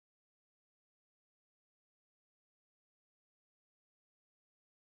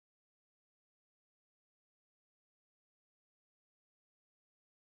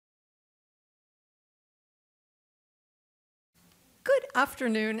Good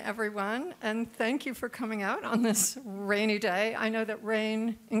afternoon, everyone, and thank you for coming out on this rainy day. I know that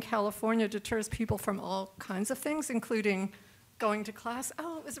rain in California deters people from all kinds of things, including going to class.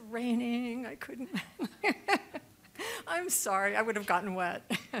 Oh, it was raining, I couldn't. I'm sorry, I would have gotten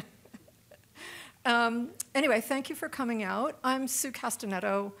wet. Anyway, thank you for coming out. I'm Sue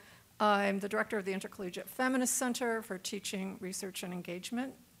Castanetto. I'm the director of the Intercollegiate Feminist Center for Teaching, Research, and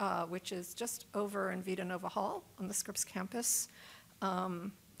Engagement, which is just over in Vita Nova Hall on the Scripps campus.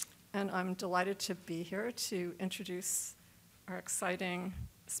 And I'm delighted to be here to introduce our exciting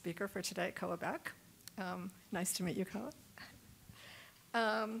speaker for today, Koa Beck. Nice to meet you, Koa.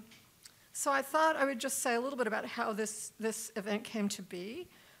 So I thought I would just say a little bit about how this event came to be.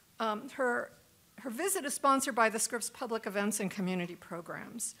 Her visit is sponsored by the Scripps Public Events and Community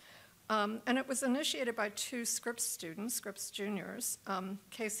Programs. And it was initiated by two Scripps students, Scripps juniors,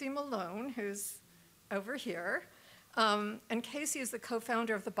 Casey Malone, who's over here. And Casey is the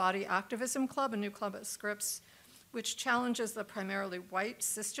co-founder of the Body Activism Club, a new club at Scripps, which challenges the primarily white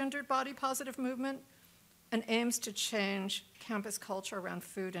cisgendered body positive movement and aims to change campus culture around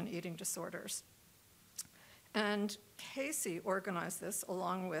food and eating disorders. And Casey organized this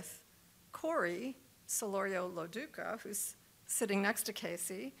along with Corey Solorio Loduca, who's sitting next to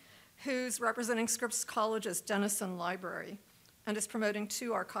Casey, who's representing Scripps College's Denison Library and is promoting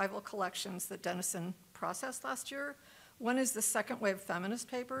two archival collections that Denison processed last year. One is the Second Wave Feminist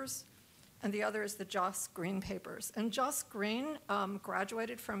Papers, and the other is the Joss Green Papers. And Joss Green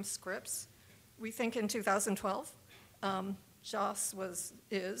graduated from Scripps, we think in 2012. Joss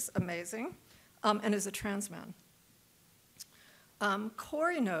is amazing and is a trans man.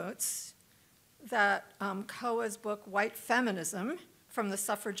 Corey notes that Koa's book, White Feminism, From the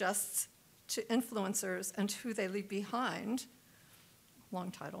Suffragettes to Influencers and Who They Leave Behind, long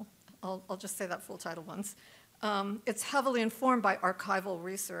title, I'll just say that full title once. It's heavily informed by archival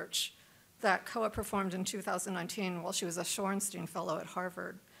research that Koa performed in 2019 while she was a Shorenstein Fellow at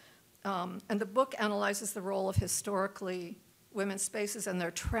Harvard. And the book analyzes the role of historically women's spaces and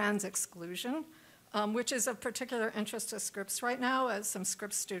their trans exclusion, which is of particular interest to Scripps right now, as some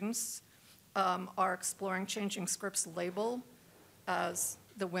Scripps students are exploring changing Scripps' label as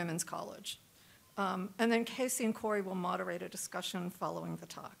the women's college. And then Casey and Corey will moderate a discussion following the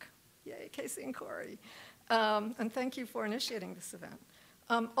talk. Yay, Casey and Corey. And thank you for initiating this event.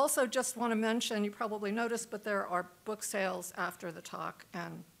 Also, just want to mention, you probably noticed, but there are book sales after the talk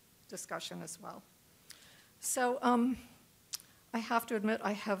and discussion as well. So I have to admit,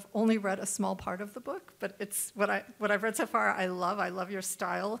 I have only read a small part of the book, but it's what I've read so far, I love. I love your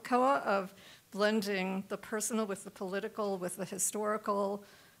style, Koa, of blending the personal with the political, with the historical.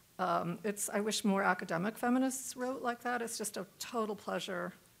 I wish more academic feminists wrote like that. It's just a total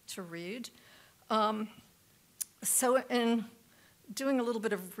pleasure to read. So in doing a little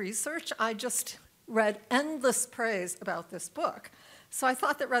bit of research, I just read endless praise about this book. So I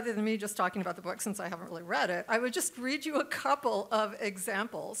thought that rather than me just talking about the book, since I haven't really read it, I would just read you a couple of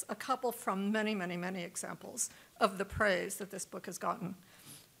examples, a couple from many, many, many examples of the praise that this book has gotten.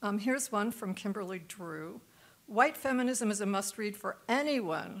 Here's one from Kimberly Drew. White Feminism is a must-read for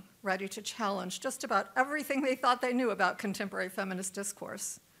anyone ready to challenge just about everything they thought they knew about contemporary feminist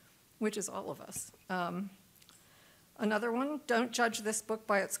discourse, which is all of us. Another one, don't judge this book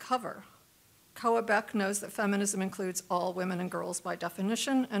by its cover. Koa Beck knows that feminism includes all women and girls by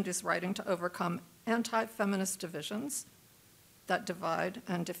definition and is writing to overcome anti-feminist divisions that divide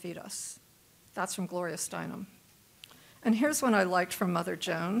and defeat us. That's from Gloria Steinem. And here's one I liked from Mother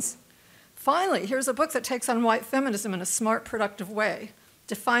Jones. Finally, here's a book that takes on white feminism in a smart, productive way,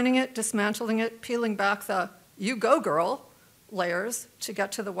 defining it, dismantling it, peeling back the "you go, girl" layers to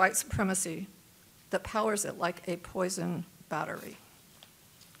get to the white supremacy that powers it like a poison battery.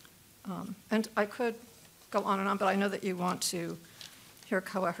 And I could go on and on, but I know that you want to hear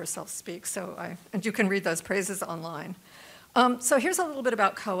Koa herself speak, and you can read those praises online. So here's a little bit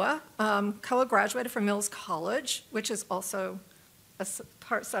about Koa. Koa graduated from Mills College, which is also a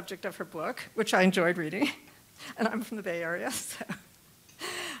part subject of her book, which I enjoyed reading, and I'm from the Bay Area. So.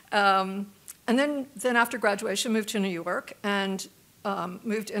 And then after graduation, moved to New York and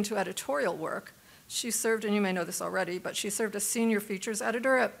moved into editorial work. She served, and you may know this already, but she served as senior features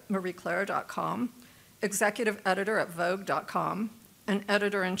editor at marieclaire.com, executive editor at vogue.com, and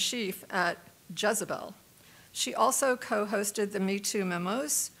editor-in-chief at Jezebel. She also co-hosted the Me Too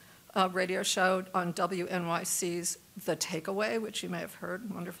Memos, a radio show on WNYC's The Takeaway, which you may have heard,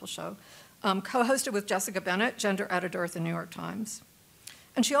 wonderful show, co-hosted with Jessica Bennett, gender editor at the New York Times.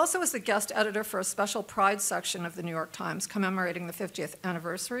 And she also was the guest editor for a special Pride section of the New York Times commemorating the 50th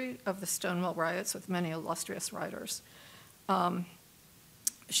anniversary of the Stonewall riots with many illustrious writers.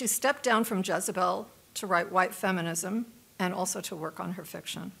 She stepped down from Jezebel to write White Feminism and also to work on her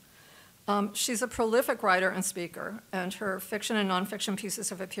fiction. She's a prolific writer and speaker, and her fiction and nonfiction pieces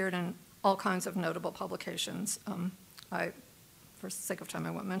have appeared in all kinds of notable publications. For sake of time,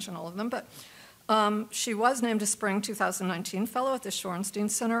 I won't mention all of them, but she was named a Spring 2019 Fellow at the Shorenstein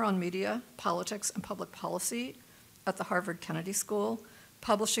Center on Media, Politics, and Public Policy at the Harvard Kennedy School,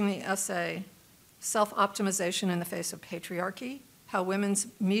 publishing the essay, Self-Optimization in the Face of Patriarchy, How Women's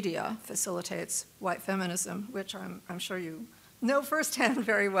Media Facilitates White Feminism, which I'm sure you know firsthand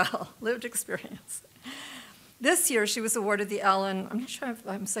very well, lived experience. This year, she was awarded the Allen, I'm not sure if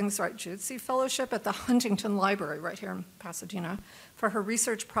I'm saying this right, Jutsi Fellowship at the Huntington Library right here in Pasadena for her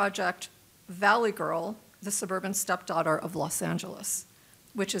research project, Valley Girl, the Suburban Stepdaughter of Los Angeles,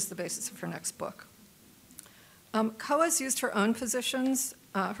 which is the basis of her next book. Koa's used her own positions,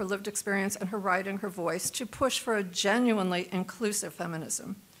 her lived experience, and her writing, her voice, to push for a genuinely inclusive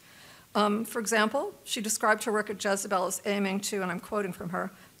feminism. For example, she described her work at Jezebel as aiming to, and I'm quoting from her,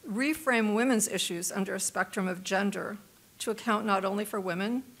 reframe women's issues under a spectrum of gender to account not only for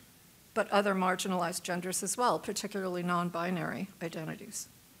women, but other marginalized genders as well, particularly non-binary identities.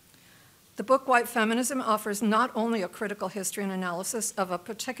 The book White Feminism offers not only a critical history and analysis of a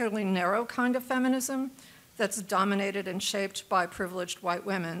particularly narrow kind of feminism that's dominated and shaped by privileged white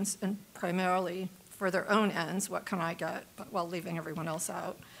women, and primarily for their own ends, what can I get, but while leaving everyone else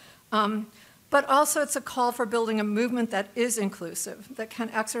out. But also it's a call for building a movement that is inclusive, that can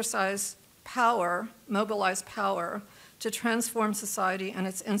exercise power, mobilize power to transform society and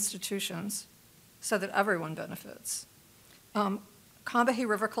its institutions so that everyone benefits. Combahee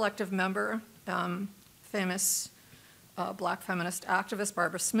River Collective member, famous Black feminist activist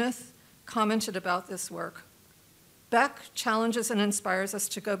Barbara Smith, commented about this work. Beck challenges and inspires us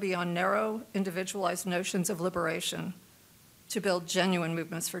to go beyond narrow, individualized notions of liberation to build genuine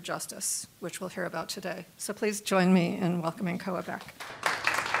movements for justice, which we'll hear about today. So please join me in welcoming Koa Beck.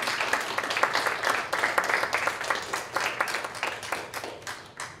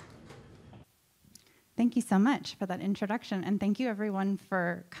 Thank you so much for that introduction, and thank you everyone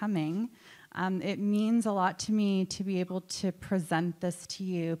for coming. It means a lot to me to be able to present this to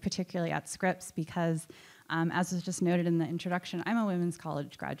you, particularly at Scripps, because as was just noted in the introduction, I'm a women's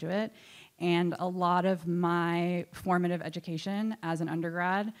college graduate, and a lot of my formative education as an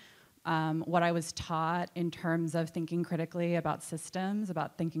undergrad, what I was taught in terms of thinking critically about systems,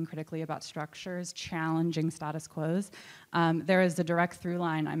 about thinking critically about structures, challenging status quos, there is a direct through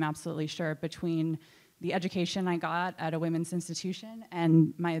line, I'm absolutely sure, between the education I got at a women's institution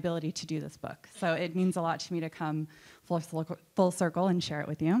and my ability to do this book. So it means a lot to me to come full circle and share it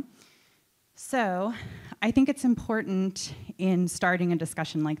with you. So I think it's important in starting a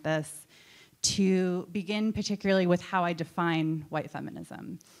discussion like this to begin particularly with how I define white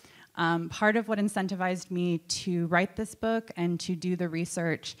feminism. Part of what incentivized me to write this book and to do the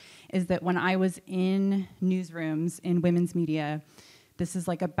research is that when I was in newsrooms in women's media, this is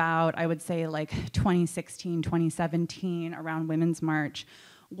like about, I would say like 2016, 2017, around Women's March,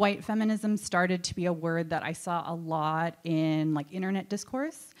 white feminism started to be a word that I saw a lot in like internet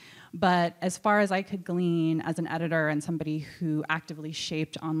discourse. But as far as I could glean as an editor and somebody who actively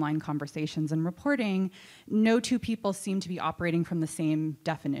shaped online conversations and reporting, no two people seemed to be operating from the same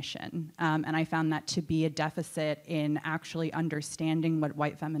definition. And I found that to be a deficit in actually understanding what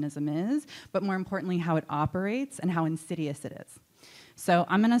white feminism is, but more importantly, how it operates and how insidious it is. So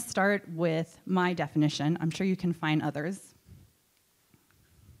I'm gonna start with my definition. I'm sure you can find others.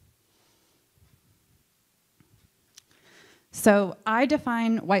 So I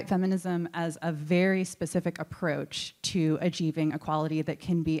define white feminism as a very specific approach to achieving equality that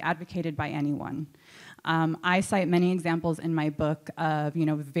can be advocated by anyone. I cite many examples in my book of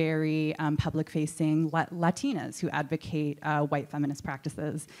very public-facing Latinas who advocate white feminist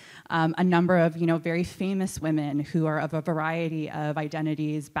practices. A number of very famous women who are of a variety of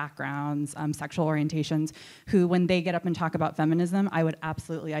identities, backgrounds, sexual orientations, who when they get up and talk about feminism, I would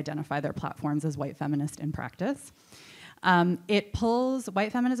absolutely identify their platforms as white feminist in practice.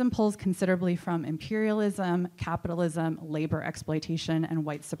 White feminism pulls considerably from imperialism, capitalism, labor exploitation, and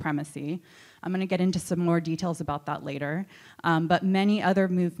white supremacy. I'm gonna get into some more details about that later. But many other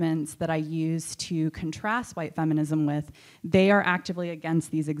movements that I use to contrast white feminism with, they are actively against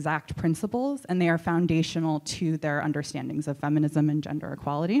these exact principles, and they are foundational to their understandings of feminism and gender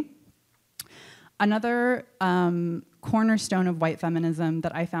equality. Another cornerstone of white feminism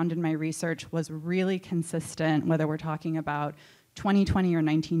that I found in my research was really consistent, whether we're talking about 2020 or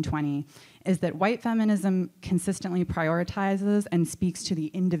 1920, is that white feminism consistently prioritizes and speaks to the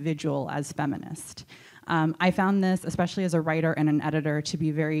individual as feminist. I found this, especially as a writer and an editor, to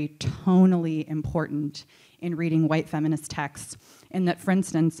be very tonally important in reading white feminist texts, in that, for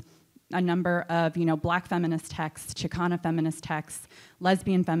instance, a number of Black feminist texts, Chicana feminist texts,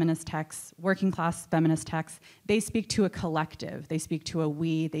 lesbian feminist texts, working class feminist texts, they speak to a collective, they speak to a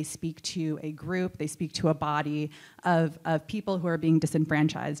we, they speak to a group, they speak to a body of people who are being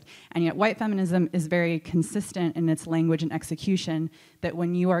disenfranchised. And yet white feminism is very consistent in its language and execution, that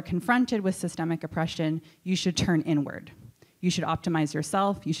when you are confronted with systemic oppression, you should turn inward. You should optimize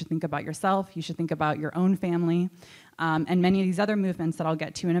yourself, you should think about yourself, you should think about your own family. And many of these other movements that I'll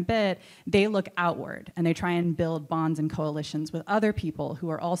get to in a bit, they look outward and they try and build bonds and coalitions with other people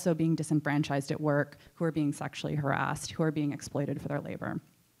who are also being disenfranchised at work, who are being sexually harassed, who are being exploited for their labor.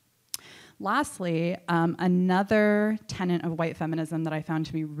 Lastly, another tenet of white feminism that I found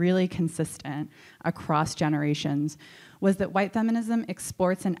to be really consistent across generations was that white feminism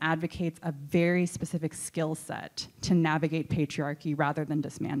exports and advocates a very specific skill set to navigate patriarchy rather than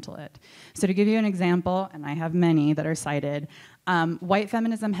dismantle it. So to give you an example, and I have many that are cited, white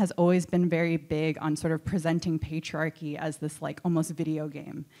feminism has always been very big on sort of presenting patriarchy as this like almost video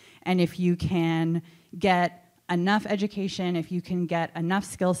game. And if you can get enough education, if you can get enough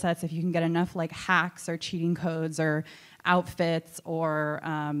skill sets, if you can get enough like hacks or cheating codes or outfits or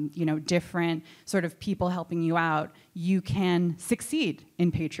different sort of people helping you out, you can succeed in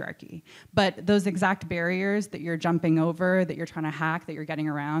patriarchy. But those exact barriers that you're jumping over, that you're trying to hack, that you're getting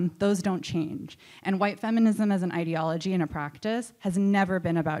around, those don't change. And white feminism as an ideology and a practice has never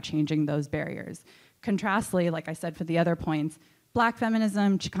been about changing those barriers. Contrastly, like I said for the other points, Black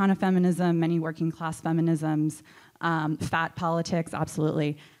feminism, Chicana feminism, many working class feminisms, fat politics,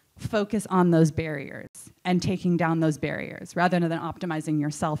 absolutely, focus on those barriers and taking down those barriers rather than optimizing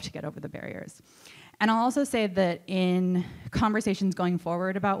yourself to get over the barriers. And I'll also say that in conversations going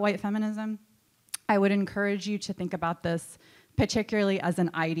forward about white feminism, I would encourage you to think about this particularly as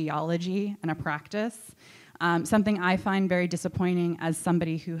an ideology and a practice. Something I find very disappointing as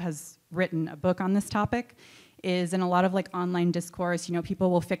somebody who has written a book on this topic is in a lot of like online discourse,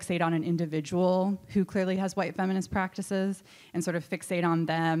 people will fixate on an individual who clearly has white feminist practices and sort of fixate on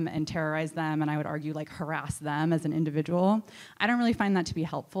them and terrorize them, and I would argue like harass them as an individual. I don't really find that to be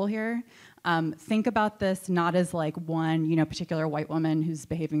helpful here. Think about this not as like one particular white woman who's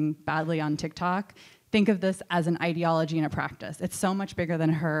behaving badly on TikTok. Think of this as an ideology and a practice. It's so much bigger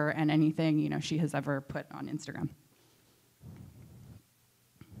than her and anything she has ever put on Instagram.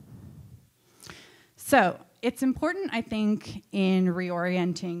 So it's important, I think, in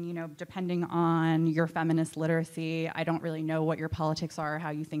reorienting, depending on your feminist literacy. I don't really know what your politics are, how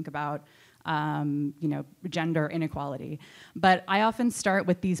you think about, gender inequality. But I often start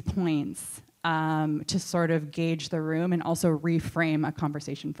with these points to sort of gauge the room and also reframe a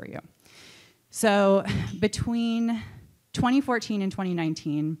conversation for you. So between 2014 and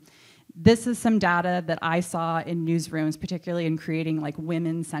 2019, this is some data that I saw in newsrooms, particularly in creating like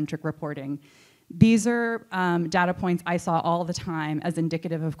women-centric reporting. These are data points I saw all the time as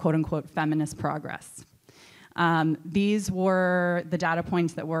indicative of quote-unquote feminist progress. These were the data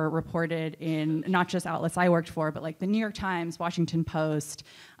points that were reported in not just outlets I worked for, but like the New York Times, Washington Post,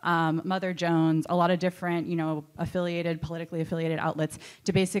 Mother Jones, a lot of different politically affiliated outlets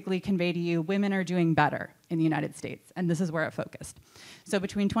to basically convey to you women are doing better in the United States, and this is where it focused. So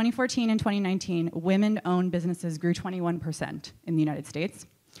between 2014 and 2019, women-owned businesses grew 21% in the United States.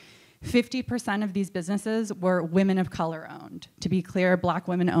 50% of these businesses were women of color owned. To be clear, Black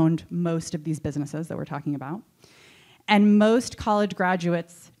women owned most of these businesses that we're talking about. And most college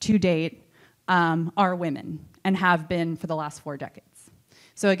graduates to date are women and have been for the last 4 decades.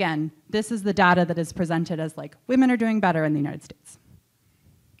 So again, this is the data that is presented as like, women are doing better in the United States.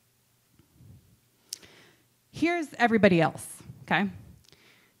 Here's everybody else, okay?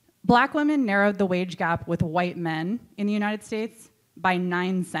 Black women narrowed the wage gap with white men in the United States by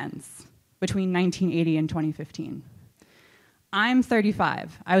 9 cents between 1980 and 2015. I'm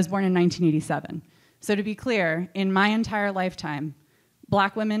 35. I was born in 1987. So to be clear, in my entire lifetime,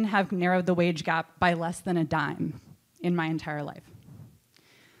 Black women have narrowed the wage gap by less than a dime in my entire life.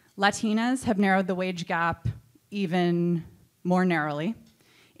 Latinas have narrowed the wage gap even more narrowly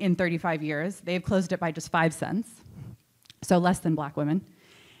in 35 years. They've closed it by just 5 cents, so less than Black women.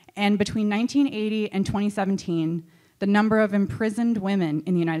 And between 1980 and 2017, the number of imprisoned women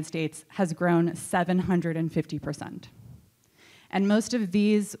in the United States has grown 750%. And most of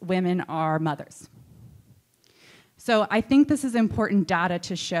these women are mothers. So I think this is important data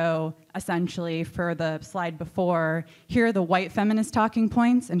to show, essentially, for the slide before. Here are the white feminist talking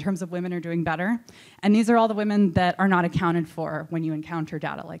points in terms of women are doing better. And these are all the women that are not accounted for when you encounter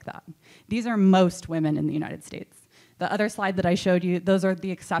data like that. These are most women in the United States. The other slide that I showed you, those are the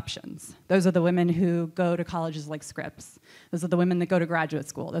exceptions. Those are the women who go to colleges like Scripps. Those are the women that go to graduate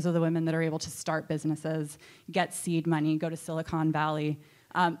school. Those are the women that are able to start businesses, get seed money, go to Silicon Valley.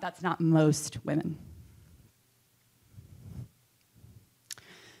 That's not most women.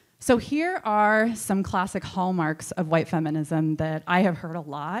 So here are some classic hallmarks of white feminism that I have heard a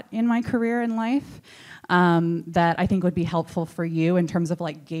lot in my career in life that I think would be helpful for you in terms of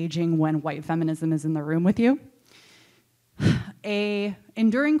like gauging when white feminism is in the room with you. A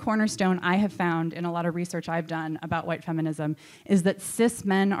enduring cornerstone I have found in a lot of research I've done about white feminism is that cis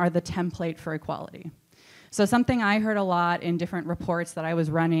men are the template for equality. So something I heard a lot in different reports that I was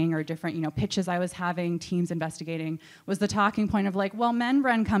running or different pitches I was having, teams investigating, was the talking point of like, well, men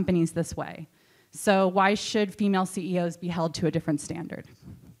run companies this way. So why should female CEOs be held to a different standard,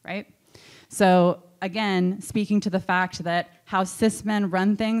 right? So again, speaking to the fact that how cis men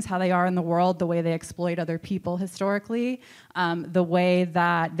run things, how they are in the world, the way they exploit other people historically, the way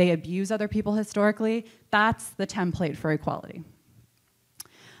that they abuse other people historically, that's the template for equality.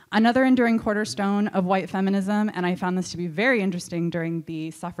 Another enduring cornerstone of white feminism, and I found this to be very interesting during the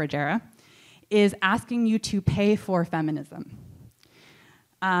suffrage era, is asking you to pay for feminism.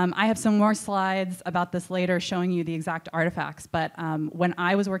 I have some more slides about this later showing you the exact artifacts, but when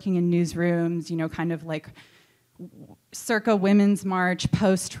I was working in newsrooms, kind of like circa Women's March,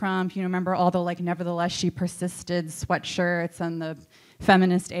 post-Trump, remember all the like nevertheless she persisted sweatshirts and the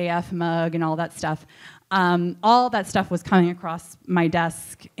feminist AF mug and all that stuff. All that stuff was coming across my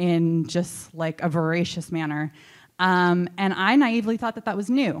desk in just like a voracious manner. And I naively thought that that was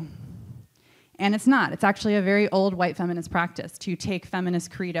new. And it's not. It's actually a very old white feminist practice to take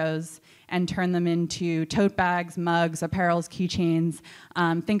feminist credos and turn them into tote bags, mugs, apparels, keychains.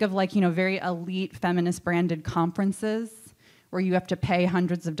 Think of like, very elite feminist branded conferences where you have to pay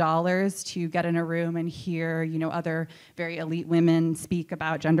hundreds of dollars to get in a room and hear, other very elite women speak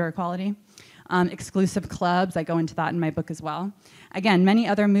about gender equality. Exclusive clubs, I go into that in my book as well. Again, many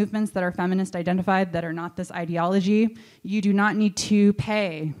other movements that are feminist identified that are not this ideology, you do not need to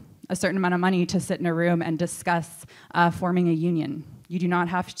pay a certain amount of money to sit in a room and discuss forming a union. You do not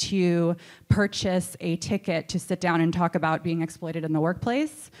have to purchase a ticket to sit down and talk about being exploited in the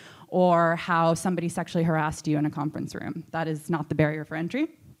workplace or how somebody sexually harassed you in a conference room. That is not the barrier for entry.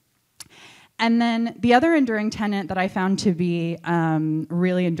 And then the other enduring tenet that I found to be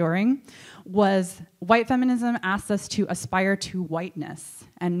really enduring was white feminism asks us to aspire to whiteness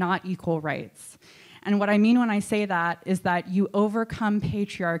and not equal rights. And what I mean when I say that is that you overcome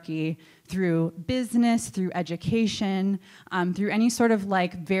patriarchy through business, through education, through any sort of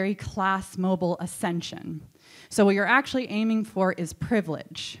like very class mobile ascension. So what you're actually aiming for is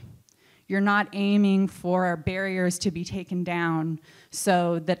privilege. You're not aiming for barriers to be taken down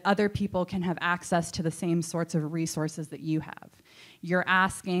so that other people can have access to the same sorts of resources that you have. You're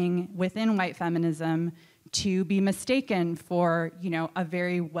asking within white feminism to be mistaken for, a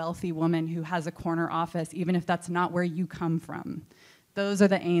very wealthy woman who has a corner office, even if that's not where you come from. Those are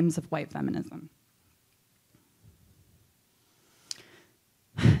the aims of white feminism.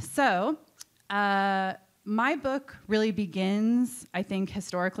 So, my book really begins, I think,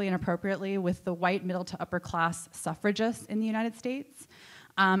 historically and appropriately with the white middle to upper class suffragists in the United States.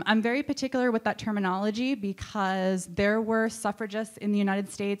 I'm very particular with that terminology because there were suffragists in the United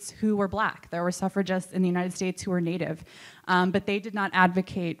States who were black. There were suffragists in the United States who were Native, but they did not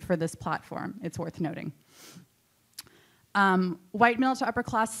advocate for this platform, it's worth noting. White middle to upper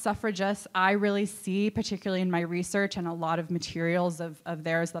class suffragists, I really see, particularly in my research and a lot of materials of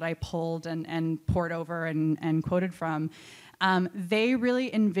theirs that I pulled and poured over and quoted from, they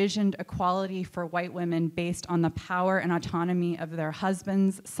really envisioned equality for white women based on the power and autonomy of their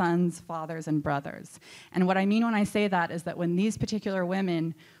husbands, sons, fathers, and brothers. And what I mean when I say that is that when these particular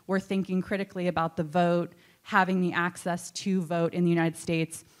women were thinking critically about the vote, having the access to vote in the United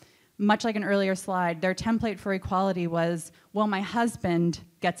States, much like an earlier slide, their template for equality was, well, my husband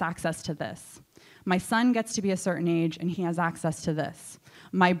gets access to this. My son gets to be a certain age and he has access to this.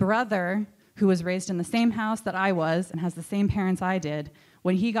 My brother, who was raised in the same house that I was and has the same parents I did,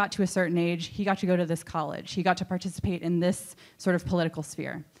 when he got to a certain age, he got to go to this college. He got to participate in this sort of political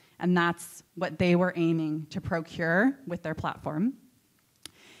sphere. And that's what they were aiming to procure with their platform.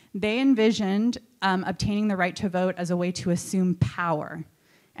 They envisioned obtaining the right to vote as a way to assume power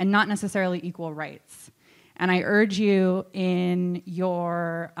and not necessarily equal rights. And I urge you in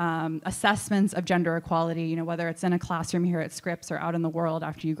your assessments of gender equality, you know, whether it's in a classroom here at Scripps or out in the world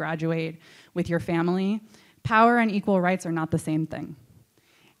after you graduate with your family, power and equal rights are not the same thing.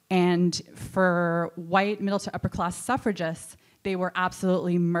 And for white middle to upper class suffragists, they were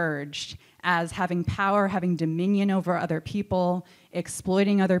absolutely merged as having power, having dominion over other people,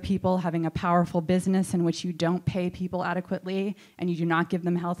 exploiting other people, having a powerful business in which you don't pay people adequately and you do not give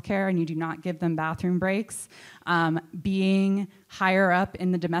them health care and you do not give them bathroom breaks, being higher up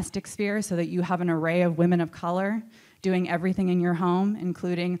in the domestic sphere so that you have an array of women of color doing everything in your home,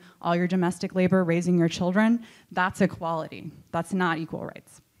 including all your domestic labor, raising your children. That's equality. That's not equal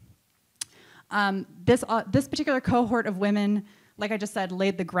rights. This particular cohort of women, like I just said,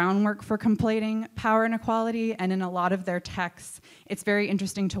 laid the groundwork for conflating power and equality, and in a lot of their texts, it's very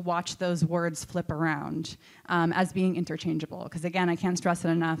interesting to watch those words flip around as being interchangeable. Because again, I can't stress it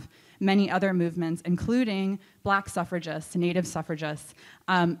enough, many other movements, including Black suffragists, Native suffragists,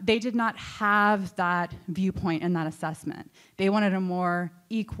 they did not have that viewpoint in that assessment. They wanted a more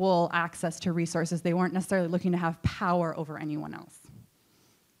equal access to resources. They weren't necessarily looking to have power over anyone else.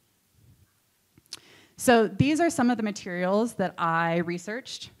 So these are some of the materials that I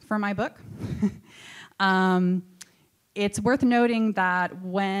researched for my book. It's worth noting that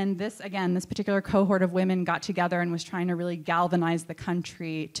when this particular cohort of women got together and was trying to really galvanize the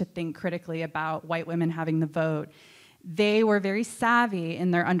country to think critically about white women having the vote, they were very savvy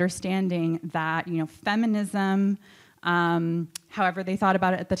in their understanding that, you know, feminism, however they thought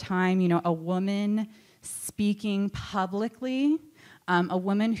about it at the time, you know, a woman speaking publicly, a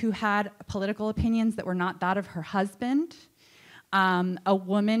woman who had political opinions that were not that of her husband, a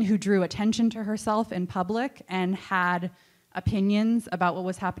woman who drew attention to herself in public and had opinions about what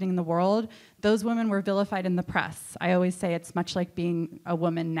was happening in the world, those women were vilified in the press. I always say it's much like being a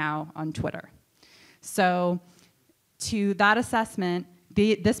woman now on Twitter. So to that assessment,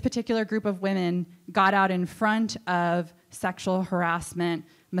 this particular group of women got out in front of sexual harassment,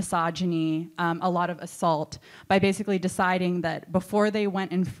 misogyny, a lot of assault, by basically deciding that before they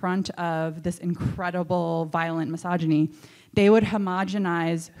went in front of this incredible violent misogyny, they would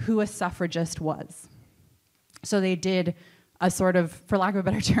homogenize who a suffragist was. So they did a sort of, for lack of a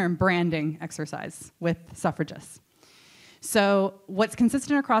better term, branding exercise with suffragists. So what's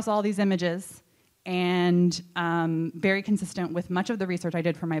consistent across all these images, and very consistent with much of the research I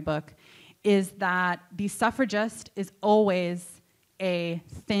did for my book, is that the suffragist is always a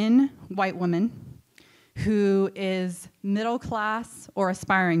thin white woman who is middle class or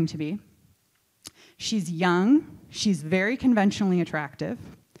aspiring to be. She's young, she's very conventionally attractive,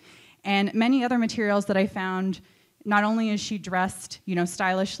 and many other materials that I found, not only is she dressed, you know,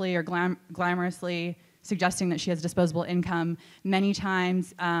 stylishly or glamorously, suggesting that she has disposable income, many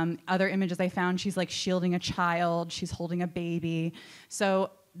times other images I found, she's like shielding a child, she's holding a baby.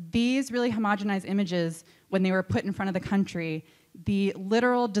 So these really homogenized images, when they were put in front of the country, the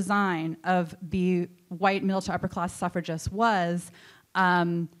literal design of the white middle to upper class suffragists was,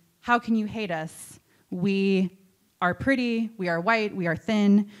 how can you hate us? We are pretty, we are white, we are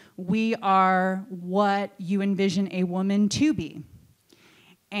thin, we are what you envision a woman to be.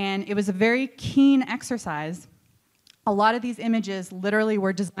 And it was a very keen exercise. A lot of these images literally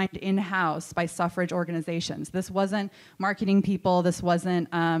were designed in-house by suffrage organizations. This wasn't marketing people, this wasn't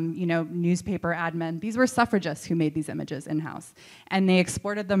you know, newspaper ad men. These were suffragists who made these images in-house. And they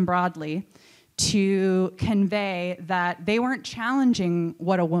exported them broadly to convey that they weren't challenging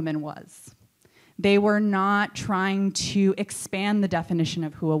what a woman was. They were not trying to expand the definition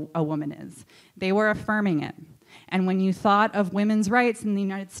of who a woman is. They were affirming it. And when you thought of women's rights in the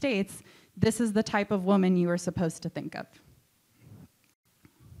United States, this is the type of woman you were supposed to think of.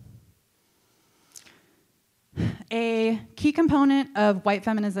 A key component of white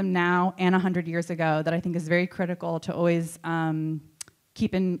feminism now and 100 years ago that I think is very critical to always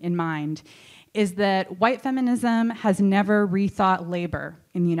keep in mind is that white feminism has never rethought labor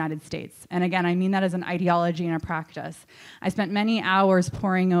in the United States. And again, I mean that as an ideology and a practice. I spent many hours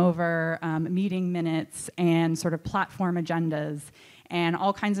poring over meeting minutes and sort of platform agendas and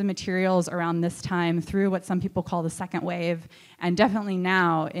all kinds of materials around this time through what some people call the second wave, and definitely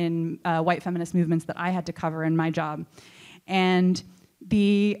now in white feminist movements that I had to cover in my job. And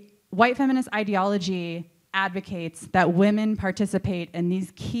the white feminist ideology advocates that women participate in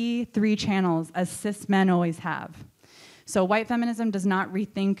these key 3 channels as cis men always have. So white feminism does not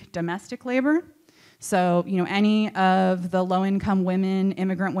rethink domestic labor. So, you know, any of the low-income women,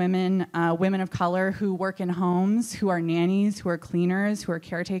 immigrant women, women of color who work in homes, who are nannies, who are cleaners, who are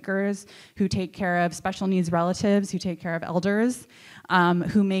caretakers, who take care of special needs relatives, who take care of elders,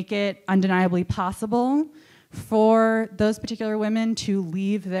 who make it undeniably possible for those particular women to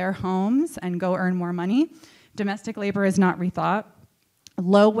leave their homes and go earn more money. Domestic labor is not rethought.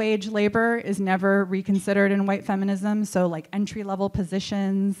 Low-wage labor is never reconsidered in white feminism, so like entry-level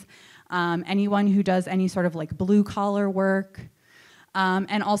positions, anyone who does any sort of like blue-collar work,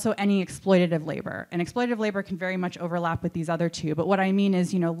 and also any exploitative labor. And exploitative labor can very much overlap with these other two, but what I mean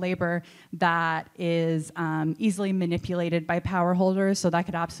is, labor that is easily manipulated by power holders, so that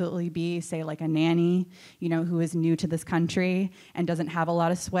could absolutely be, say, like a nanny, who is new to this country and doesn't have a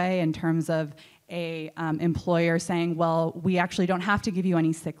lot of sway in terms of a employer saying, well, we actually don't have to give you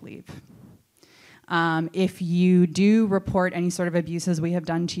any sick leave. If you do report any sort of abuses we have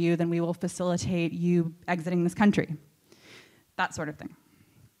done to you, then we will facilitate you exiting this country. That sort of thing.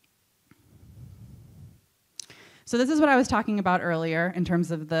 So this is what I was talking about earlier in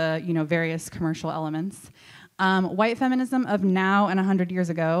terms of the various commercial elements. White feminism of now and 100 years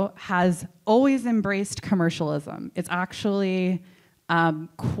ago has always embraced commercialism. It's actually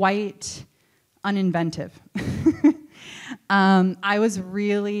quite uninventive. I was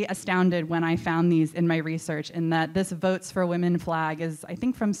really astounded when I found these in my research, in that this Votes for Women flag is, I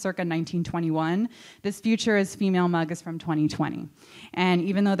think, from circa 1921. This Future is Female mug is from 2020. And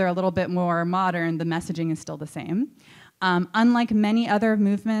even though they're a little bit more modern, the messaging is still the same. Unlike many other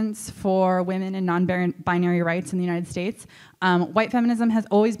movements for women and non-binary rights in the United States, white feminism has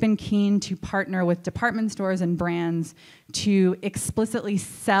always been keen to partner with department stores and brands to explicitly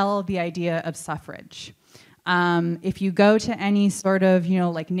sell the idea of suffrage. If you go to any sort of,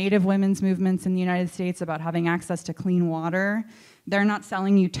 like Native women's movements in the United States about having access to clean water, they're not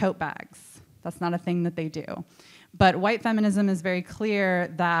selling you tote bags. That's not a thing that they do. But white feminism is very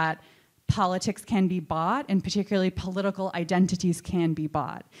clear that politics can be bought, and particularly political identities can be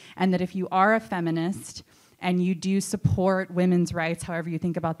bought. And that if you are a feminist and you do support women's rights, however you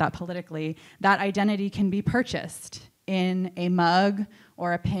think about that politically, that identity can be purchased in a mug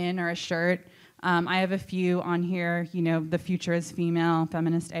or a pin or a shirt. I have a few on here, The Future is Female,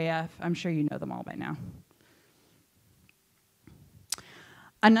 Feminist AF. I'm sure you know them all by now.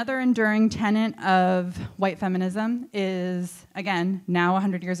 Another enduring tenet of white feminism is, again, now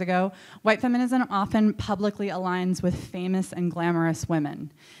 100 years ago, white feminism often publicly aligns with famous and glamorous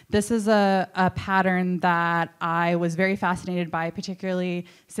women. This is a pattern that I was very fascinated by, particularly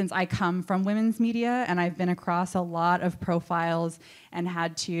since I come from women's media, and I've been across a lot of profiles and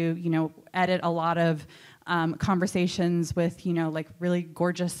had to, edit a lot of conversations with, like really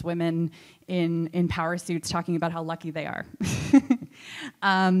gorgeous women in power suits talking about how lucky they are.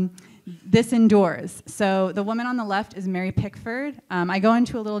 This endures. So the woman on the left is Mary Pickford. I go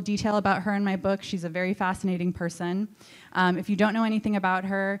into a little detail about her in my book. She's a very fascinating person. If you don't know anything about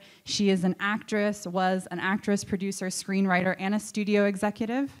her, she is an actress, was an actress, producer, screenwriter, and a studio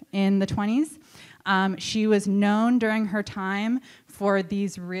executive in the 20s. She was known during her time for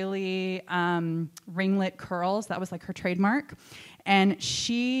these really ringlet curls. That was like her trademark. And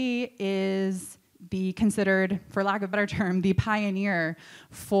she is considered, for lack of a better term, the pioneer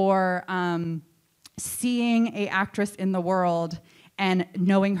for seeing an actress in the world and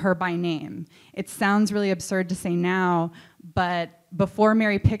knowing her by name. It sounds really absurd to say now, but before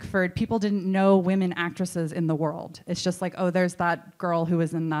Mary Pickford, people didn't know women actresses in the world. It's just like, oh, there's that girl who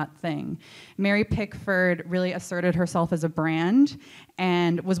was in that thing. Mary Pickford really asserted herself as a brand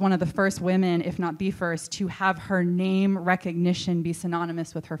and was one of the first women, if not the first, to have her name recognition be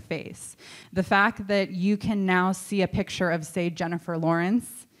synonymous with her face. The fact that you can now see a picture of, say, Jennifer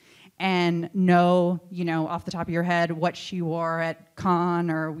Lawrence and know, off the top of your head what she wore at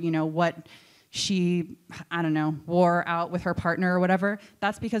Cannes, or, what she, wore out with her partner or whatever,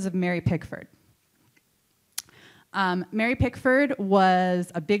 that's because of Mary Pickford. Mary Pickford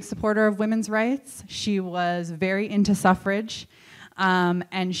was a big supporter of women's rights. She was very into suffrage,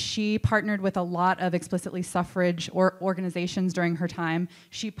 and she partnered with a lot of explicitly suffrage organizations during her time.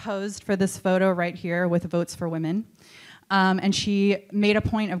 She posed for this photo right here with Votes for Women. And she made a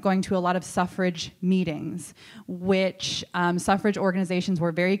point of going to a lot of suffrage meetings, which suffrage organizations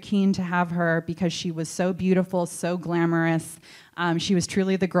were very keen to have her because she was so beautiful, so glamorous. She was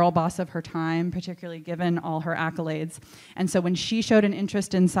truly the girl boss of her time, particularly given all her accolades. And so when she showed an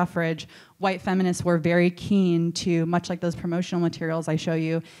interest in suffrage, white feminists were very keen to, much like those promotional materials I show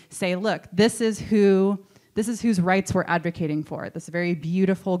you, say, look, this is whose rights we're advocating for. This very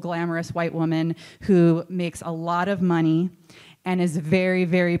beautiful, glamorous white woman who makes a lot of money and is very,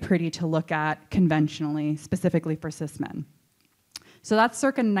 very pretty to look at conventionally, specifically for cis men. So that's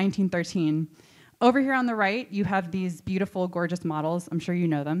circa 1913. Over here on the right, you have these beautiful, gorgeous models. I'm sure you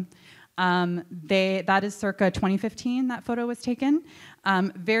know them. That is circa 2015, that photo was taken.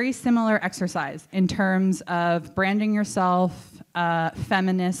 Very similar exercise in terms of branding yourself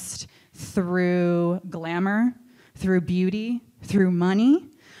feminist through glamour, through beauty, through money,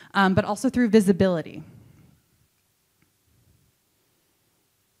 but also through visibility.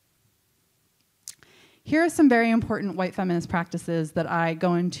 Here are some very important white feminist practices that I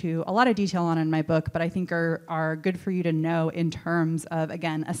go into a lot of detail on in my book, but I think are good for you to know in terms of,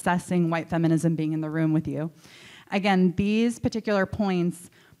 again, assessing white feminism being in the room with you. Again, these particular points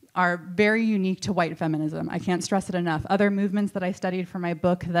are very unique to white feminism. I can't stress it enough. Other movements that I studied for my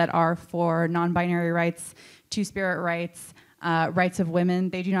book that are for non-binary rights, two-spirit rights, rights of women,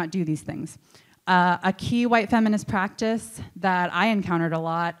 they do not do these things. A key white feminist practice that I encountered a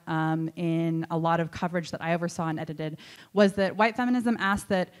lot in a lot of coverage that I oversaw and edited was that white feminism asked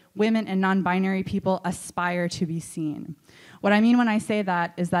that women and non-binary people aspire to be seen. What I mean when I say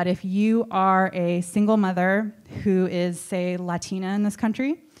that is that if you are a single mother who is, say, Latina in this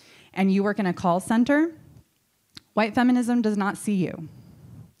country, and you work in a call center, white feminism does not see you.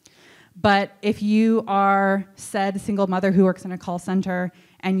 But if you are said single mother who works in a call center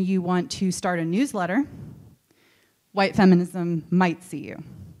and you want to start a newsletter, white feminism might see you.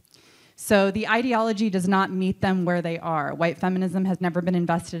 So the ideology does not meet them where they are. White feminism has never been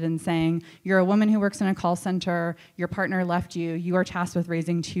invested in saying, you're a woman who works in a call center, your partner left you, you are tasked with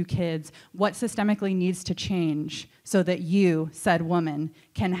raising 2 kids. What systemically needs to change so that you, said woman,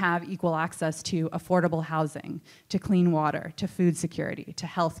 can have equal access to affordable housing, to clean water, to food security, to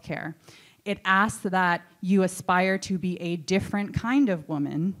health care? It asks that you aspire to be a different kind of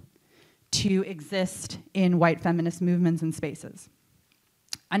woman to exist in white feminist movements and spaces.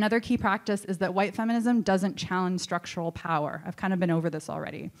 Another key practice is that white feminism doesn't challenge structural power. I've kind of been over this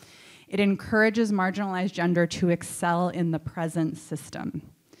already. It encourages marginalized gender to excel in the present system.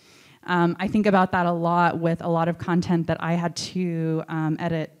 I think about that a lot with a lot of content that I had to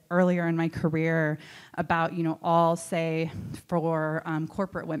edit earlier in my career about, all, say, for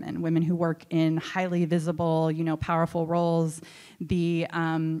corporate women who work in highly visible, powerful roles, the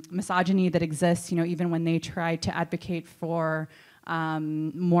misogyny that exists, even when they try to advocate for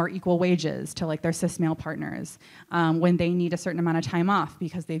more equal wages to their cis male partners, when they need a certain amount of time off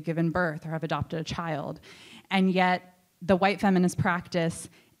because they've given birth or have adopted a child. And yet the white feminist practice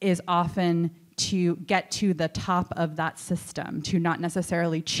is often to get to the top of that system, to not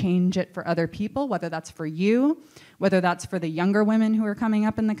necessarily change it for other people, whether that's for you, whether that's for the younger women who are coming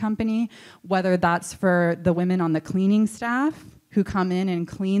up in the company, whether that's for the women on the cleaning staff who come in and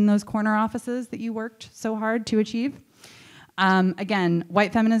clean those corner offices that you worked so hard to achieve. Again,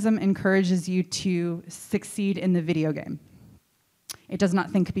 white feminism encourages you to succeed in the video game. It does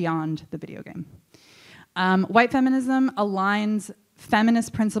not think beyond the video game. White feminism aligns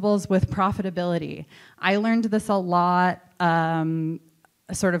feminist principles with profitability. I learned this a lot,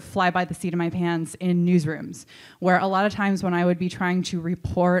 sort of fly by the seat of my pants in newsrooms, where a lot of times when I would be trying to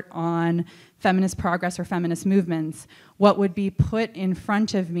report on feminist progress or feminist movements, what would be put in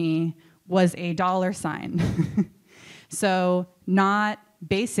front of me was a $sign. So not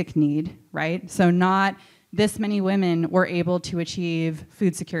basic need, right? So not this many women were able to achieve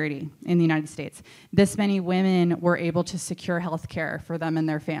food security in the United States. This many women were able to secure health care for them and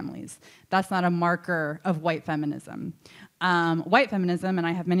their families. That's not a marker of white feminism. White feminism, and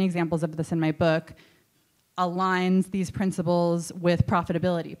I have many examples of this in my book, aligns these principles with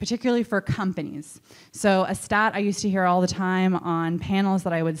profitability, particularly for companies. So a stat I used to hear all the time on panels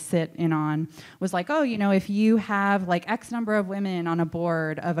that I would sit in on was like, oh, if you have X number of women on a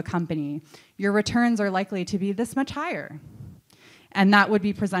board of a company, your returns are likely to be this much higher. And that would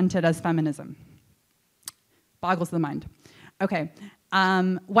be presented as feminism. Boggles the mind. Okay.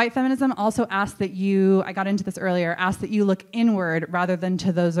 White feminism also asks that you, I got into this earlier, asks that you look inward rather than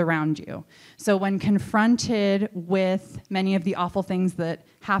to those around you. So when confronted with many of the awful things that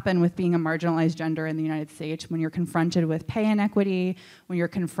happen with being a marginalized gender in the United States, when you're confronted with pay inequity, when you're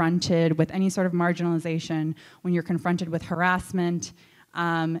confronted with any sort of marginalization, when you're confronted with harassment,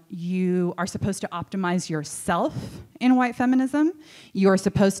 you are supposed to optimize yourself in white feminism. You are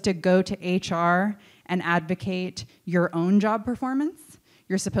supposed to go to HR and advocate your own job performance.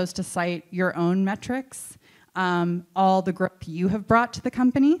 You're supposed to cite your own metrics, all the growth you have brought to the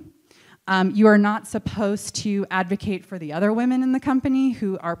company. You are not supposed to advocate for the other women in the company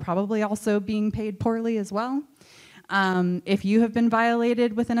who are probably also being paid poorly as well. If you have been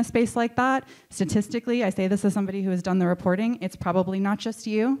violated within a space like that, statistically, I say this as somebody who has done the reporting, it's probably not just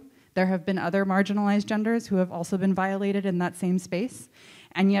you. There have been other marginalized genders who have also been violated in that same space.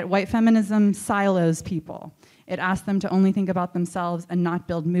 And yet white feminism silos people. It asks them to only think about themselves and not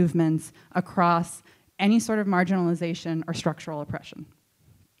build movements across any sort of marginalization or structural oppression.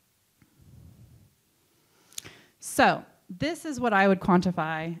 So this is what I would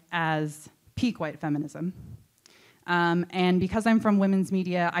quantify as peak white feminism. And because I'm from women's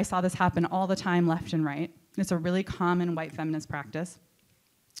media, I saw this happen all the time, left and right. It's a really common white feminist practice.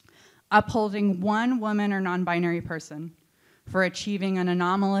 Upholding one woman or non-binary person for achieving an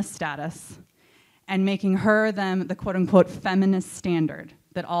anomalous status and making her, them, the quote-unquote feminist standard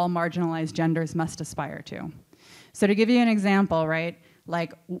that all marginalized genders must aspire to. So to give you an example, right,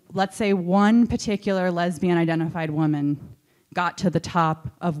 like let's say one particular lesbian-identified woman got to the top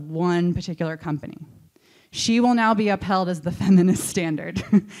of one particular company. She will now be upheld as the feminist standard.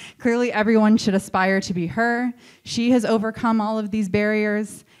 Clearly everyone should aspire to be her. She has overcome all of these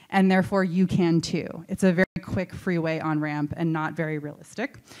barriers, and therefore you can too. It's a very quick freeway on-ramp and not very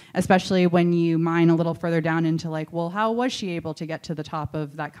realistic, especially when you mine a little further down into like, well, how was she able to get to the top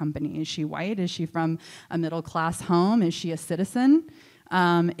of that company? Is she white? Is she from a middle-class home? Is she a citizen?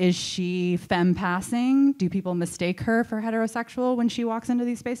 Is she femme passing? Do people mistake her for heterosexual when she walks into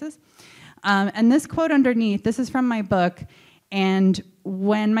these spaces? And this quote underneath, this is from my book, and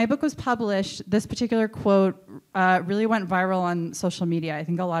when my book was published, this particular quote really went viral on social media. I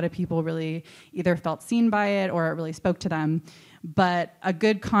think a lot of people really either felt seen by it or it really spoke to them. But a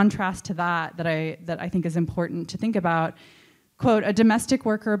good contrast to that I think is important to think about, quote, a domestic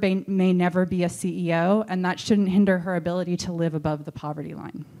worker may never be a CEO, and that shouldn't hinder her ability to live above the poverty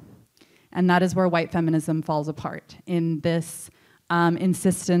line. And that is where white feminism falls apart, in this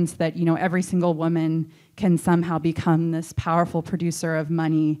insistence that, you know, every single woman can somehow become this powerful producer of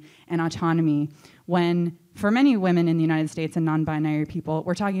money and autonomy, when for many women in the United States and non-binary people,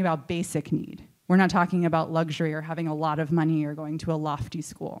 we're talking about basic need. We're not talking about luxury or having a lot of money or going to a lofty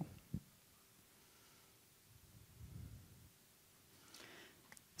school.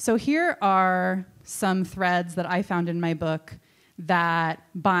 So here are some threads that I found in my book that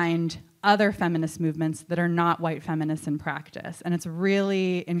bind other feminist movements that are not white feminists in practice. And it's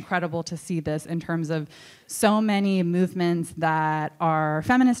really incredible to see this in terms of so many movements that are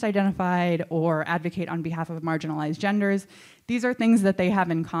feminist identified or advocate on behalf of marginalized genders. These are things that they have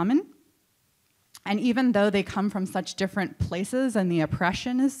in common. And even though they come from such different places and the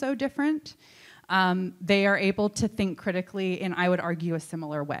oppression is so different, they are able to think critically in, I would argue, a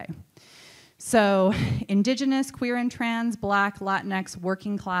similar way. So indigenous, queer and trans, black, Latinx,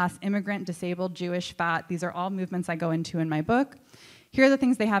 working class, immigrant, disabled, Jewish, fat, these are all movements I go into in my book. Here are the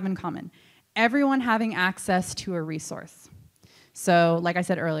things they have in common. Everyone having access to a resource. So like I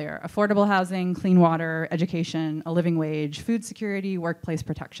said earlier, affordable housing, clean water, education, a living wage, food security, workplace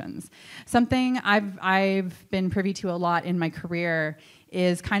protections. Something I've been privy to a lot in my career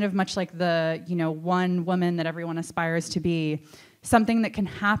is kind of much like the, you know, one woman that everyone aspires to be. Something that can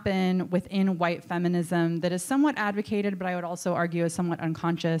happen within white feminism that is somewhat advocated, but I would also argue is somewhat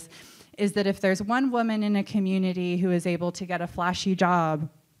unconscious, is that if there's one woman in a community who is able to get a flashy job,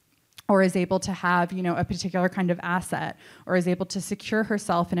 or is able to have, you know, a particular kind of asset, or is able to secure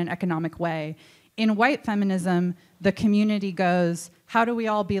herself in an economic way, in white feminism, the community goes, how do we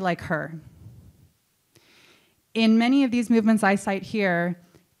all be like her? In many of these movements I cite here,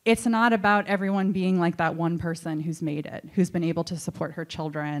 it's not about everyone being like that one person who's made it, who's been able to support her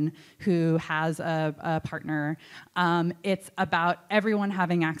children, who has a partner. It's about everyone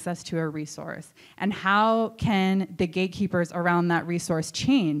having access to a resource. And how can the gatekeepers around that resource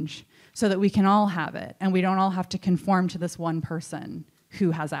change so that we can all have it and we don't all have to conform to this one person who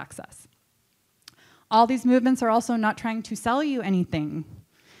has access? All these movements are also not trying to sell you anything.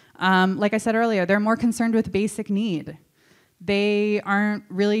 Like I said earlier, they're more concerned with basic need. They aren't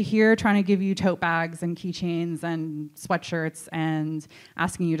really here trying to give you tote bags and keychains and sweatshirts and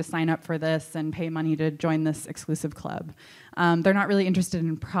asking you to sign up for this and pay money to join this exclusive club. They're not really interested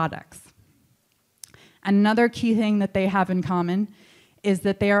in products. Another key thing that they have in common is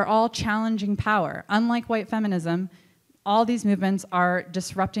that they are all challenging power. Unlike white feminism, all these movements are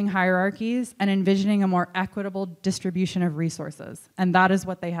disrupting hierarchies and envisioning a more equitable distribution of resources. And that is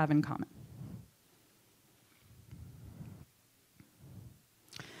what they have in common.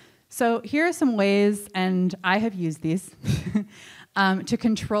 So here are some ways, and I have used these, to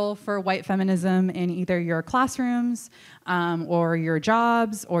control for white feminism in either your classrooms, or your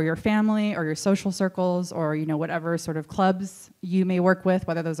jobs, or your family, or your social circles, or, you know, whatever sort of clubs you may work with,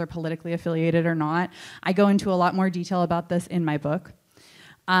 whether those are politically affiliated or not. I go into a lot more detail about this in my book.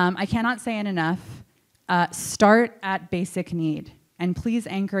 I cannot say it enough. Start at basic need, and please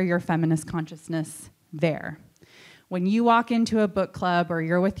anchor your feminist consciousness there. When you walk into a book club, or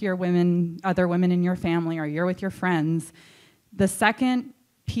you're with your other women in your family, or you're with your friends, the second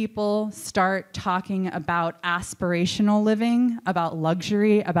people start talking about aspirational living, about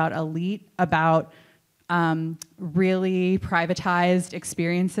luxury, about elite, about really privatized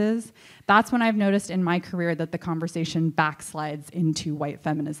experiences, that's when I've noticed in my career that the conversation backslides into white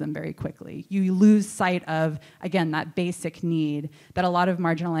feminism very quickly. You lose sight of, again, that basic need that a lot of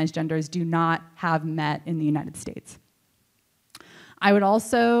marginalized genders do not have met in the United States. I would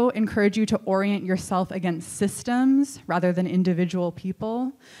also encourage you to orient yourself against systems rather than individual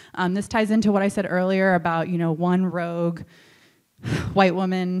people. This ties into what I said earlier about, one rogue white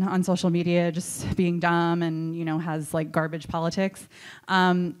woman on social media just being dumb and, has like garbage politics.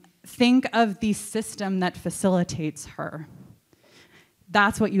 Think of the system that facilitates her.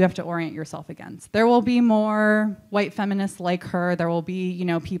 That's what you have to orient yourself against. There will be more white feminists like her. There will be,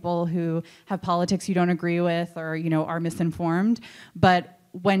 people who have politics you don't agree with or, are misinformed. But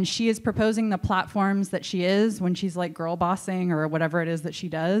when she is proposing the platforms that she is, when she's like girl bossing or whatever it is that she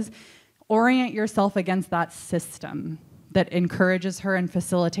does, orient yourself against that system that encourages her and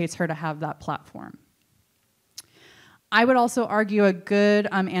facilitates her to have that platform. I would also argue a good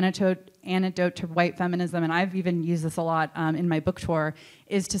antidote to white feminism, and I've even used this a lot in my book tour,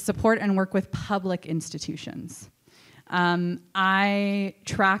 is to support and work with public institutions. I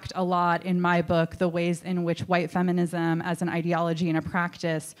tracked a lot in my book the ways in which white feminism as an ideology and a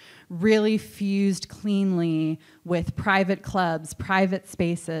practice really fused cleanly with private clubs, private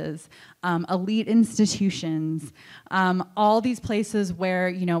spaces, elite institutions, all these places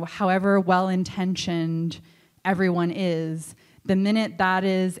where, however well-intentioned everyone is, the minute that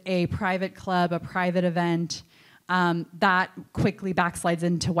is a private club, a private event, that quickly backslides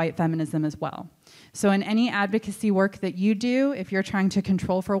into white feminism as well. So in any advocacy work that you do, if you're trying to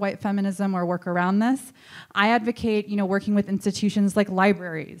control for white feminism or work around this, I advocate, working with institutions like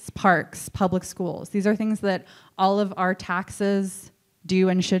libraries, parks, public schools. These are things that all of our taxes do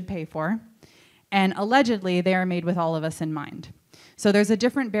and should pay for. And allegedly, they are made with all of us in mind. So there's a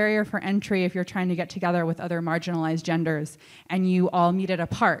different barrier for entry if you're trying to get together with other marginalized genders and you all meet at a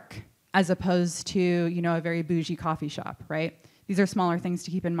park as opposed to, a very bougie coffee shop, right? These are smaller things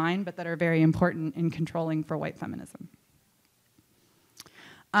to keep in mind, but that are very important in controlling for white feminism.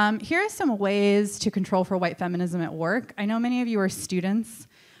 Here are some ways to control for white feminism at work. I know many of you are students,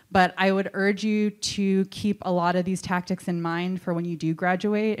 but I would urge you to keep a lot of these tactics in mind for when you do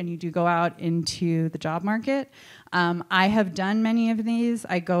graduate and you do go out into the job market. I have done many of these.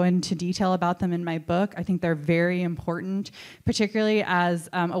 I go into detail about them in my book. I think they're very important, particularly as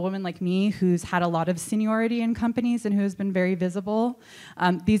a woman like me who's had a lot of seniority in companies and who has been very visible.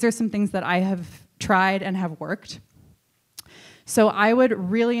 These are some things that I have tried and have worked. So I would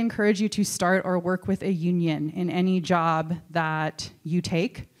really encourage you to start or work with a union in any job that you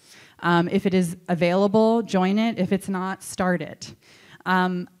take. If it is available, join it. If it's not, start it.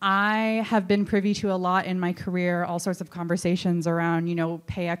 I have been privy to a lot in my career, all sorts of conversations around,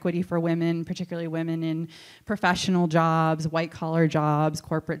 pay equity for women, particularly women in professional jobs, white-collar jobs,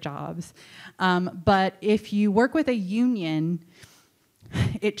 corporate jobs. But if you work with a union,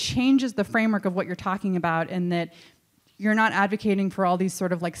 it changes the framework of what you're talking about in that you're not advocating for all these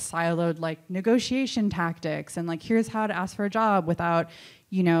sort of like siloed like negotiation tactics and like here's how to ask for a job without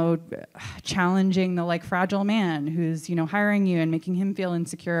challenging the like fragile man who's hiring you and making him feel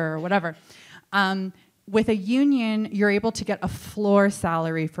insecure or whatever. With a union, you're able to get a floor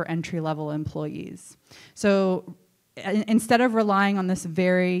salary for entry-level employees. So instead of relying on this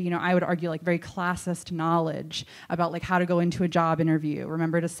very, I would argue like very classist knowledge about like how to go into a job interview,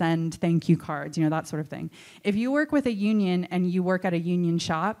 remember to send thank you cards, that sort of thing. If you work with a union and you work at a union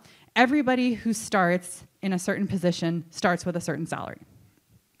shop, everybody who starts in a certain position starts with a certain salary.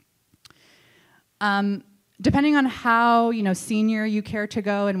 Depending on how senior you care to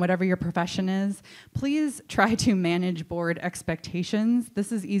go and whatever your profession is, please try to manage board expectations.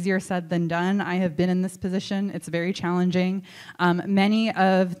 This is easier said than done. I have been in this position. It's very challenging. Many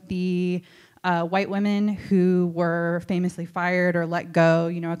of the white women who were famously fired or let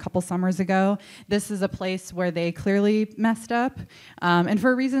go, a couple summers ago, this is a place where they clearly messed up, and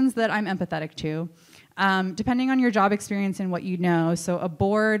for reasons that I'm empathetic to. Depending on your job experience and what you know, so a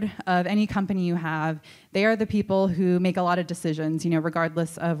board of any company you have, they are the people who make a lot of decisions,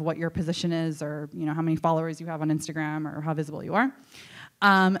 regardless of what your position is or, how many followers you have on Instagram or how visible you are.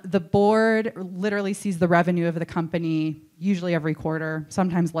 The board literally sees the revenue of the company, usually every quarter,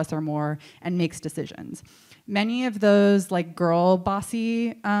 sometimes less or more, and makes decisions. Many of those like girl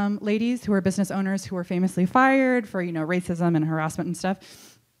bossy ladies who are business owners who were famously fired for, racism and harassment and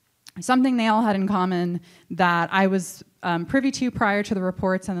stuff, something they all had in common that I was privy to prior to the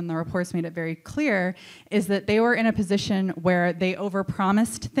reports, and then the reports made it very clear, is that they were in a position where they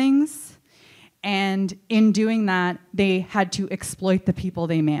overpromised things, and in doing that, they had to exploit the people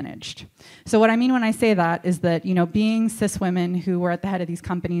they managed. So what I mean when I say that is that, you know, being cis women who were at the head of these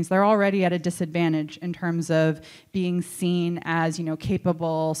companies, they're already at a disadvantage in terms of being seen as, you know,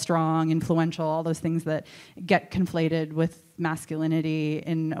 capable, strong, influential, all those things that get conflated with masculinity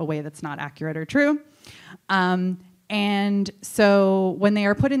in a way that's not accurate or true. And so when they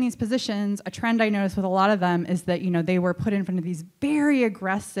are put in these positions, a trend I noticed with a lot of them is that, you know, they were put in front of these very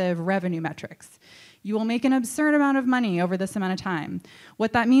aggressive revenue metrics. You will make an absurd amount of money over this amount of time.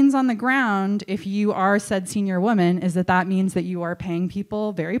 What that means on the ground, if you are said senior woman, is that that means that you are paying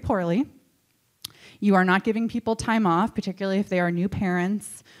people very poorly. You are not giving people time off, particularly if they are new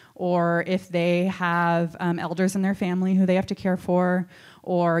parents, or if they have elders in their family who they have to care for,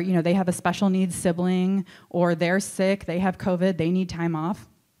 or, you know, they have a special needs sibling, or they're sick, they have COVID, they need time off.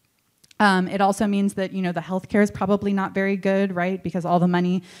 It also means that, you know, the healthcare is probably not very good, right? Because all the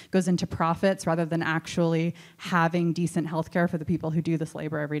money goes into profits rather than actually having decent healthcare for the people who do this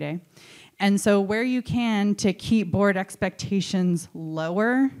labor every day. And so where you can to keep board expectations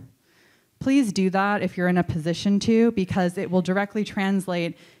lower, please do that if you're in a position to, because it will directly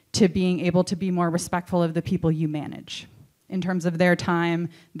translate to being able to be more respectful of the people you manage in terms of their time,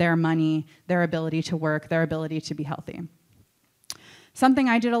 their money, their ability to work, their ability to be healthy. Something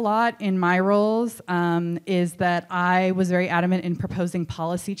I did a lot in my roles is that I was very adamant in proposing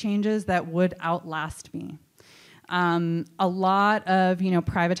policy changes that would outlast me. A lot of, you know,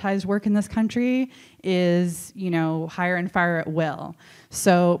 privatized work in this country is, you know, hire and fire at will.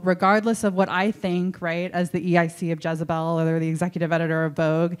 So regardless of what I think, right, as the EIC of Jezebel or the executive editor of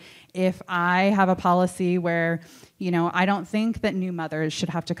Vogue, if I have a policy where, you know, I don't think that new mothers should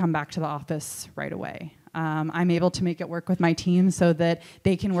have to come back to the office right away. I'm able to make it work with my team so that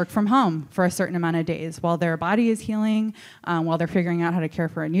they can work from home for a certain amount of days while their body is healing, while they're figuring out how to care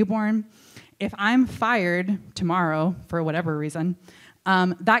for a newborn. If I'm fired tomorrow for whatever reason,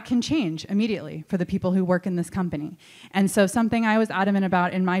 that can change immediately for the people who work in this company. And so something I was adamant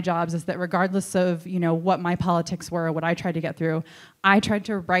about in my jobs is that regardless of, you know, what my politics were or what I tried to get through, I tried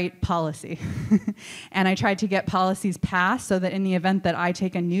to write policy. And I tried to get policies passed so that in the event that I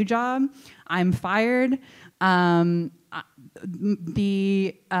take a new job, I'm fired,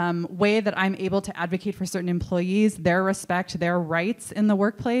 the way that I'm able to advocate for certain employees, their respect, their rights in the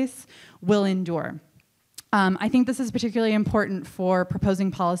workplace will endure. I think this is particularly important for proposing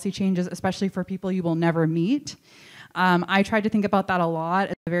policy changes, especially for people you will never meet. I tried to think about that a lot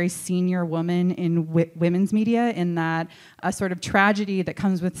as a very senior woman in women's media, in that a sort of tragedy that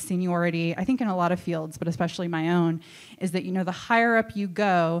comes with seniority, I think in a lot of fields, but especially my own, is that, you know, the higher up you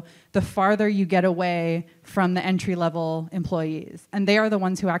go, the farther you get away from the entry-level employees. And they are the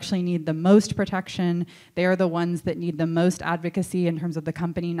ones who actually need the most protection. They are the ones that need the most advocacy in terms of the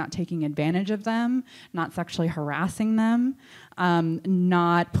company not taking advantage of them, not sexually harassing them,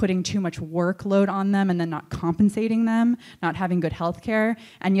 not putting too much workload on them and then not compensating them, not having good health care.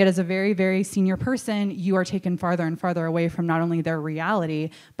 And yet as a very, very senior person, you are taken farther and farther away from not only their reality,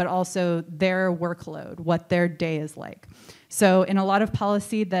 but also their workload, what their day is like. So in a lot of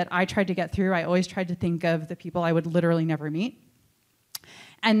policy that I tried to get through, I always tried to think of the people I would literally never meet.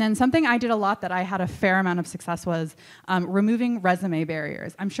 And then something I did a lot that I had a fair amount of success was removing resume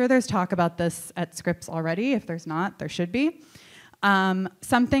barriers. I'm sure there's talk about this at Scripps already. If there's not, there should be.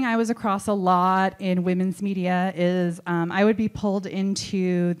 Something I was across a lot in women's media is I would be pulled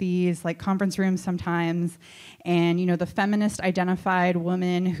into these like conference rooms sometimes, and, you know, the feminist identified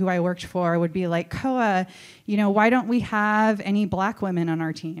woman who I worked for would be like, Koa, you know, why don't we have any black women on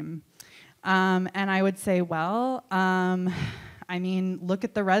our team? And I would say, well, I mean, look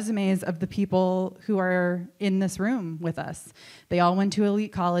at the resumes of the people who are in this room with us. They all went to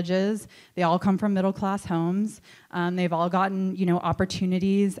elite colleges. They all come from middle-class homes. They've all gotten, you know,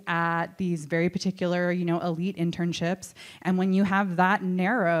 opportunities at these very particular, you know, elite internships. And when you have that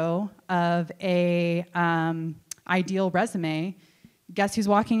narrow of a ideal resume, guess who's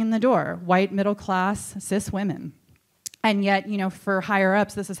walking in the door? White, middle-class, cis women. And yet, you know, for higher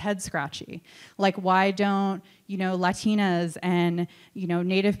ups, this is head scratchy. Like, why don't, you know, Latinas and, you know,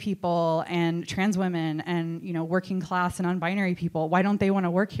 Native people and trans women and, you know, working class and non-binary people, why don't they want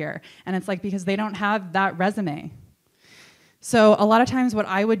to work here? And it's like, because they don't have that resume. So a lot of times what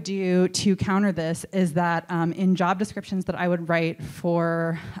I would do to counter this is that in job descriptions that I would write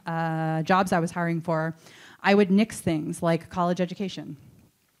for jobs I was hiring for, I would nix things like college education.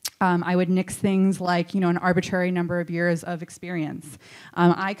 I would nix things like, an arbitrary number of years of experience.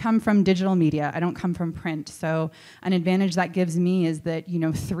 I come from digital media. I don't come from print. So an advantage that gives me is that,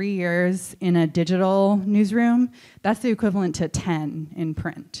 3 years in a digital newsroom, that's the equivalent to 10 in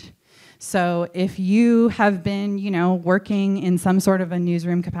print. So if you have been, working in some sort of a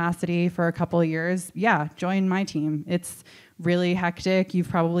newsroom capacity for a couple of years, yeah, join my team. It's really hectic. You've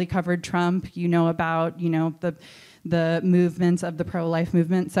probably covered Trump. You know about, the movements of the pro-life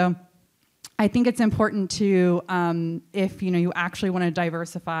movement. So I think it's important to, if you actually want to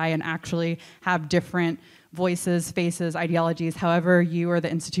diversify and actually have different voices, faces, ideologies, however you or the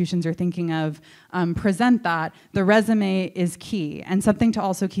institutions you're thinking of present that, the resume is key. And something to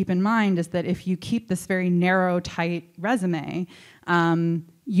also keep in mind is that if you keep this very narrow, tight resume,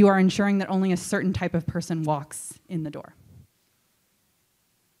 you are ensuring that only a certain type of person walks in the door.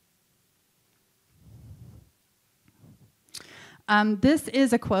 This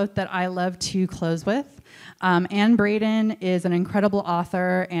is a quote that I love to close with. Anne Braden is an incredible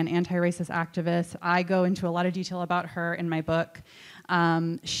author and anti-racist activist. I go into a lot of detail about her in my book.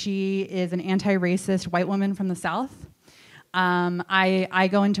 She is an anti-racist white woman from the South. I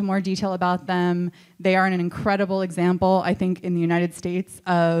go into more detail about them. They are an incredible example, I think, in the United States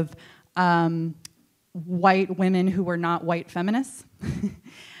of white women who were not white feminists.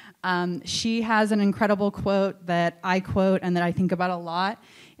 She has an incredible quote that I quote and that I think about a lot,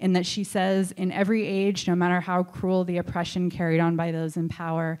 in that she says, "In every age, no matter how cruel the oppression carried on by those in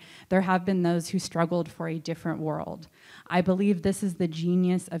power, there have been those who struggled for a different world. I believe this is the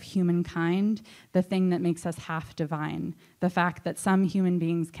genius of humankind, the thing that makes us half divine, the fact that some human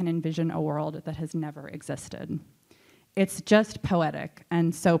beings can envision a world that has never existed." It's just poetic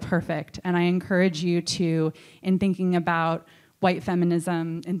and so perfect, and I encourage you to, in thinking about white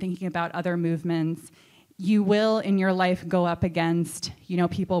feminism and thinking about other movements, you will in your life go up against,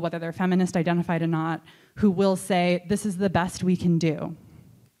 people, whether they're feminist identified or not, who will say, this is the best we can do.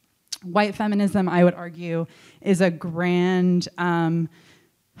 White feminism, I would argue, is a grand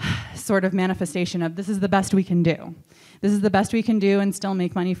sort of manifestation of this is the best we can do. This is the best we can do and still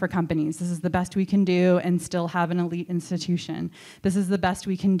make money for companies. This is the best we can do and still have an elite institution. This is the best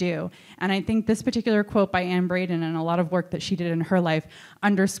we can do. And I think this particular quote by Anne Braden and a lot of work that she did in her life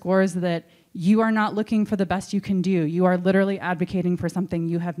underscores that you are not looking for the best you can do. You are literally advocating for something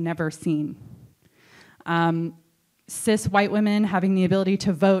you have never seen. Cis white women having the ability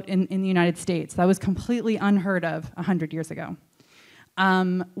to vote in the United States, that was completely unheard of 100 years ago.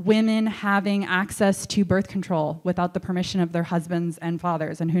 Women having access to birth control without the permission of their husbands and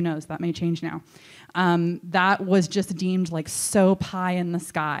fathers, and who knows, that may change now. That was just deemed like so pie in the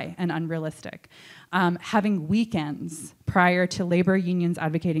sky and unrealistic. Having weekends prior to labor unions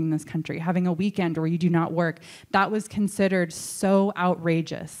advocating in this country, having a weekend where you do not work, that was considered so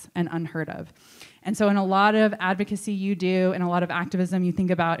outrageous and unheard of. And so in a lot of advocacy you do, and a lot of activism you think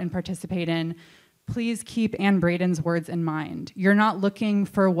about and participate in, please keep Anne Braden's words in mind. You're not looking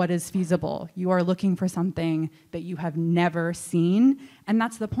for what is feasible. You are looking for something that you have never seen, and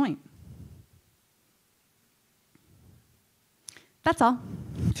that's the point. That's all.